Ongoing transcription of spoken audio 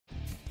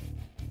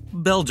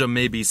Belgium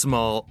may be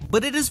small,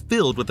 but it is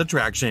filled with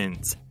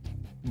attractions.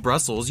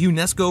 Brussels'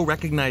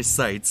 UNESCO-recognized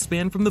sites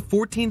span from the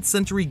 14th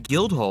century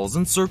guildhalls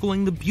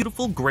encircling the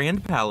beautiful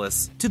Grand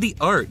Palace to the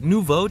Art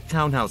Nouveau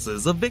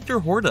townhouses of Victor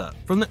Horta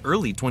from the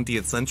early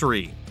 20th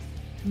century.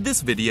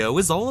 This video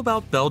is all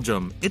about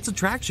Belgium, its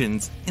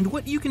attractions, and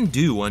what you can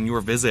do on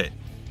your visit.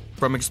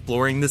 From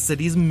exploring the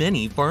city's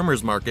many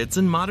farmers markets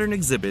and modern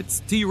exhibits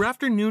to your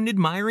afternoon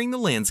admiring the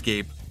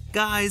landscape,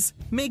 guys,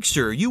 make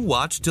sure you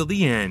watch till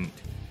the end.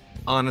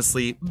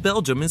 Honestly,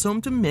 Belgium is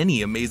home to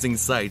many amazing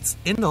sights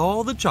and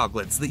all the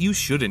chocolates that you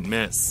shouldn't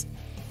miss.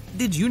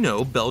 Did you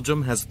know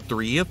Belgium has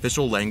 3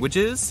 official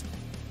languages?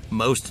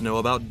 Most know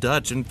about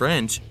Dutch and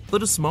French,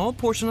 but a small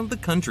portion of the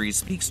country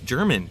speaks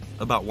German,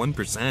 about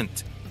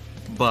 1%.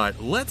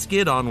 But let's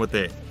get on with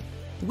it.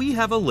 We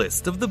have a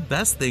list of the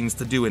best things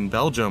to do in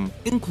Belgium,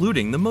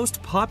 including the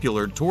most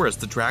popular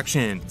tourist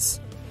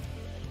attractions.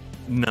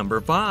 Number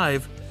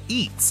 5.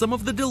 Eat some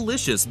of the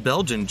delicious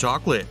Belgian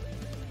chocolate.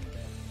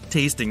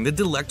 Tasting the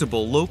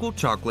delectable local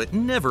chocolate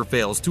never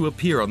fails to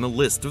appear on the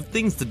list of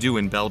things to do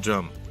in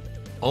Belgium.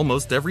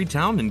 Almost every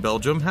town in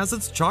Belgium has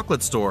its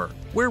chocolate store,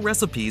 where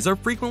recipes are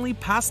frequently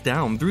passed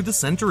down through the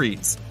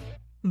centuries.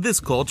 This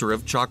culture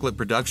of chocolate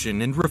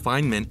production and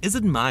refinement is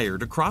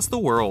admired across the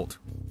world.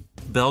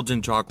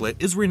 Belgian chocolate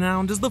is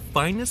renowned as the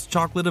finest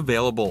chocolate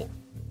available.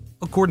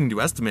 According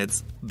to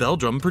estimates,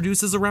 Belgium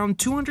produces around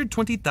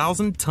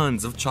 220,000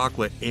 tons of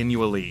chocolate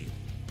annually.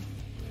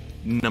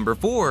 Number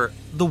 4.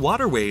 The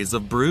Waterways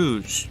of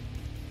Bruges.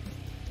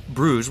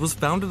 Bruges was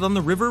founded on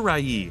the River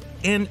Rij,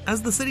 and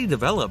as the city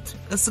developed,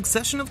 a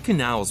succession of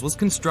canals was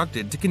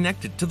constructed to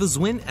connect it to the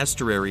Zwin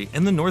estuary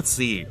and the North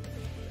Sea.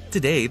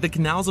 Today, the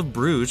canals of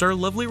Bruges are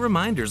lovely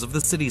reminders of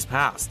the city's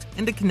past,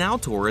 and a canal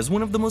tour is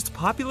one of the most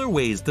popular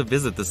ways to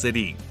visit the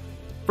city.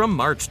 From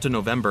March to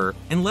November,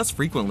 and less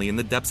frequently in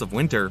the depths of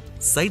winter,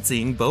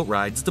 sightseeing boat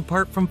rides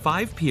depart from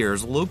 5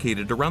 piers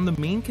located around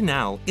the main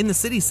canal in the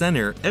city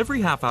center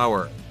every half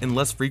hour, and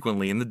less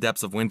frequently in the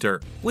depths of winter,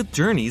 with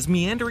journeys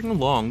meandering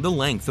along the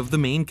length of the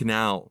main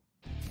canal.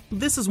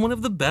 This is one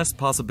of the best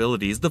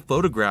possibilities to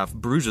photograph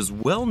Bruges'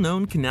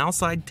 well-known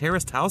canal-side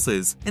terraced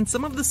houses and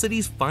some of the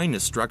city's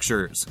finest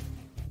structures.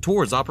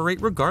 Tours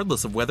operate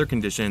regardless of weather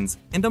conditions,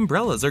 and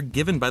umbrellas are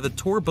given by the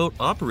tour boat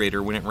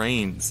operator when it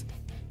rains.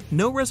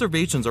 No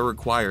reservations are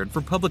required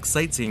for public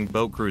sightseeing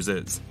boat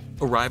cruises.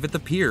 Arrive at the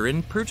pier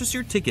and purchase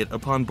your ticket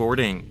upon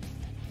boarding.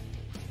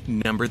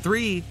 Number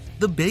 3.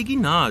 The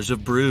Beguinage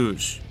of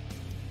Bruges.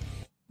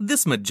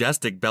 This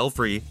majestic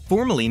belfry,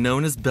 formerly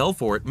known as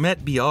Belfort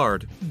Met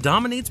Biard,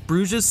 dominates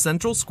Bruges'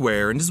 central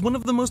square and is one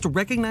of the most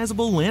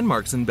recognizable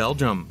landmarks in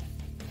Belgium.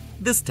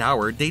 This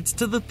tower dates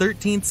to the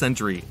 13th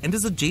century and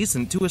is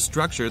adjacent to a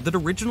structure that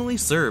originally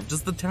served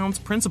as the town's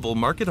principal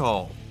market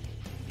hall.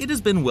 It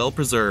has been well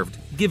preserved,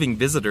 giving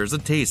visitors a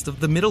taste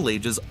of the Middle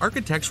Ages'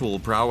 architectural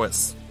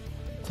prowess.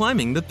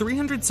 Climbing the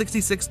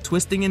 366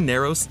 twisting and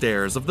narrow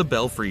stairs of the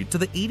belfry to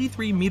the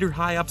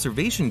 83-meter-high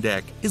observation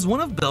deck is one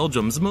of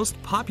Belgium's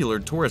most popular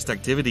tourist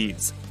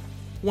activities.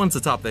 Once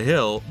atop the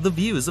hill, the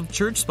views of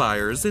church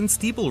spires and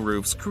steeple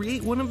roofs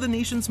create one of the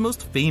nation's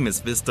most famous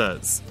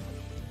vistas.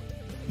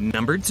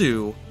 Number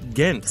 2.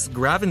 Ghent's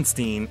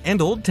Gravenstein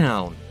and Old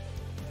Town.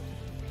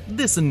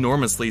 This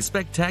enormously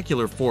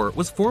spectacular fort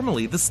was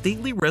formerly the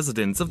stately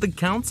residence of the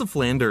Counts of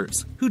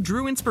Flanders, who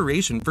drew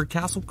inspiration for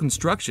castle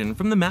construction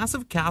from the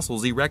massive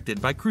castles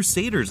erected by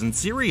crusaders in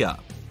Syria.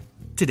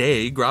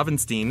 Today,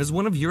 Gravenstein is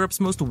one of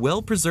Europe's most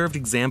well-preserved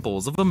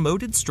examples of a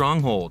moated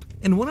stronghold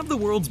and one of the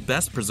world's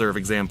best-preserved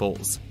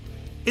examples.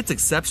 Its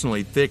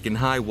exceptionally thick and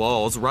high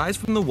walls rise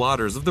from the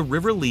waters of the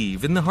River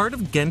Leve in the heart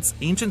of Ghent's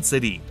ancient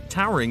city,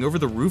 towering over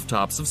the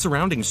rooftops of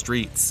surrounding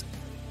streets.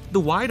 The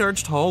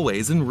wide-arched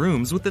hallways and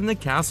rooms within the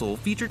castle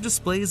feature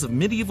displays of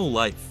medieval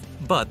life,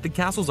 but the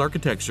castle's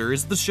architecture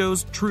is the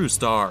show's true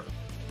star.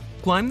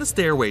 Climb the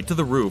stairway to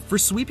the roof for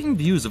sweeping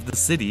views of the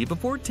city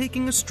before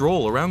taking a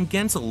stroll around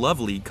Ghent's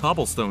lovely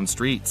cobblestone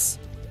streets.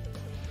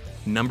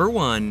 Number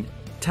 1.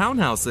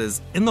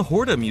 Townhouses in the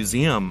Horta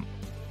Museum.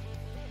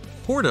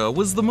 Horta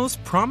was the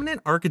most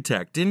prominent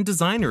architect and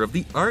designer of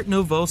the Art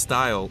Nouveau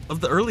style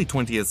of the early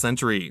 20th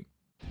century.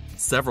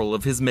 Several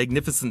of his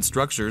magnificent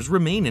structures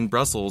remain in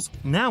Brussels,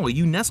 now a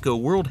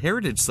UNESCO World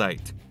Heritage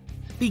Site.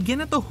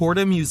 Begin at the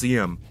Horta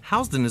Museum,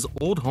 housed in his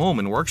old home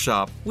and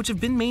workshop, which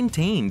have been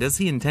maintained as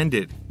he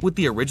intended, with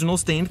the original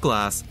stained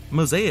glass,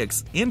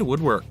 mosaics, and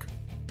woodwork.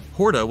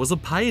 Horta was a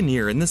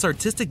pioneer in this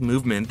artistic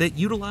movement that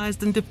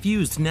utilized and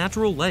diffused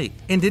natural light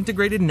and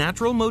integrated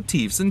natural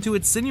motifs into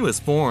its sinuous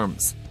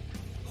forms.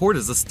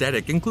 Horta's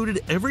aesthetic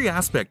included every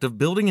aspect of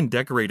building and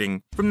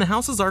decorating, from the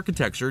house's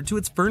architecture to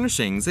its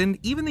furnishings and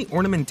even the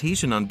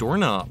ornamentation on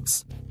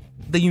doorknobs.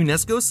 The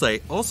UNESCO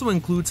site also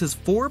includes his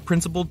 4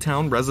 principal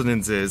town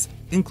residences,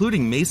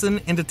 including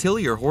Maison and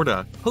Atelier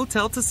Horta,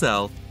 Hotel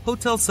Tessel,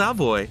 Hotel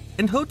Savoy,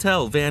 and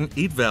Hotel van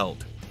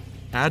Eetveld.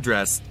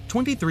 Address: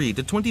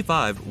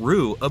 23-25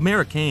 Rue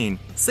Américaine,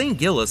 St.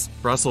 Gilles,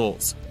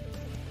 Brussels.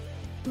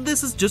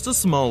 This is just a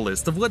small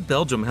list of what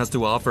Belgium has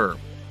to offer.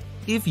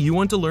 If you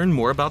want to learn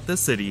more about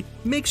this city,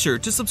 make sure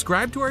to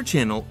subscribe to our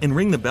channel and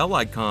ring the bell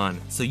icon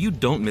so you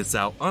don't miss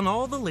out on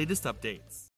all the latest updates.